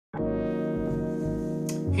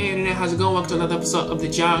Hey internet, how's it going? Welcome to another episode of the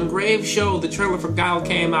John Graves Show. The trailer for Guile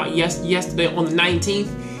came out yesterday on the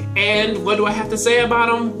 19th. And what do I have to say about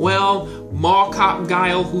him? Well, mall cop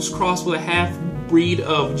Guile, who's crossed with a half-breed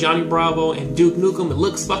of Johnny Bravo and Duke Nukem. It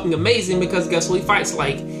looks fucking amazing because guess what he fights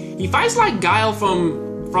like? He fights like Guile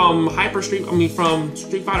from Street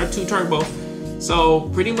Fighter 2 Turbo. So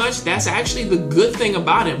pretty much that's actually the good thing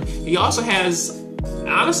about him. He also has,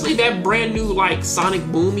 honestly, that brand new like sonic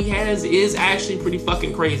boom he has is actually pretty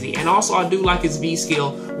fucking crazy. And also I do like his V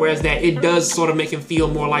skill, whereas that it does sort of make him feel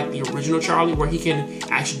more like the original Charlie, where he can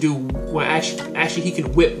actually do, well actually he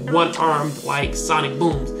can whip one-armed like sonic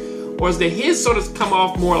booms. Whereas that his sort of come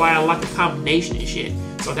off more like a combination and shit.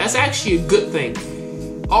 So that's actually a good thing.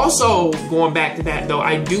 Also, going back to that though,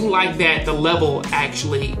 I do like that the level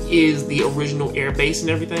actually is the original air base and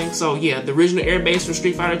everything. So yeah, the original air base from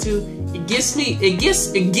Street Fighter 2, it gets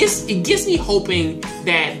me hoping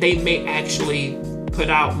that they may actually put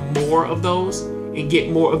out more of those and get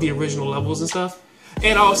more of the original levels and stuff.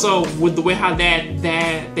 And also with the way how that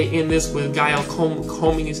they end this with Guile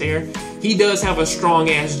combing his hair, he does have a strong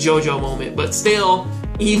ass JoJo moment. But still,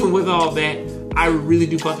 even with all that, I really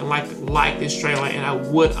do fucking like this trailer, and I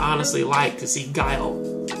would honestly like to see Guile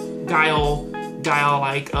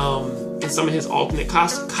like in some of his alternate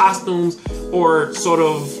costumes, or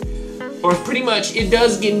pretty much it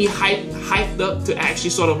does get me hyped up to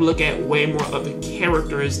actually sort of look at way more of the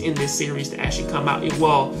characters in this series to actually come out.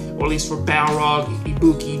 Well, or at least for Balrog,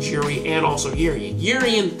 Ibuki, Juri, and also Urien.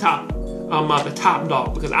 Urien the top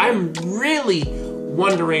dog, because I'm really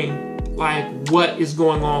wondering like what is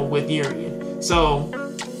going on with Urien. So,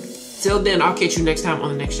 till then, I'll catch you next time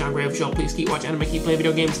on the next John Graves Show. Please keep watching anime, keep playing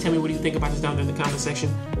video games. Tell me what you think about this down there in the comment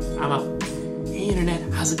section. I'm out. Hey internet,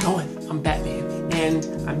 how's it going? I'm Batman, and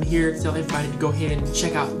I'm here to tell everybody to go ahead and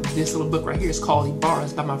check out this little book right here. It's called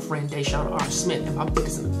Ibarra's by my friend Deshaun R. Smith, and my book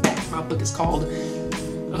is in the back. My book is called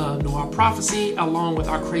Noir Prophecy, along with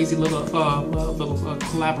our crazy little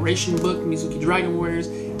collaboration book, Mizuki Dragon Warriors.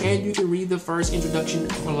 And you can read the first introduction,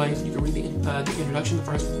 or like you can read the introduction, the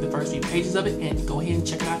first few pages of it, and go ahead and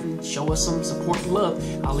check it out and show us some support and love.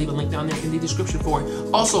 I'll leave a link down there in the description for it.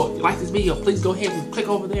 Also, if you like this video, please go ahead and click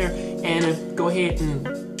over there and go ahead and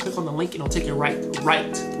click on the link, and it'll take you right to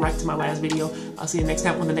my last video. I'll see you next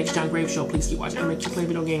time on the next John Graves Show. Please keep watching anime, keep playing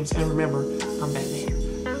video games, and remember, I'm Batman.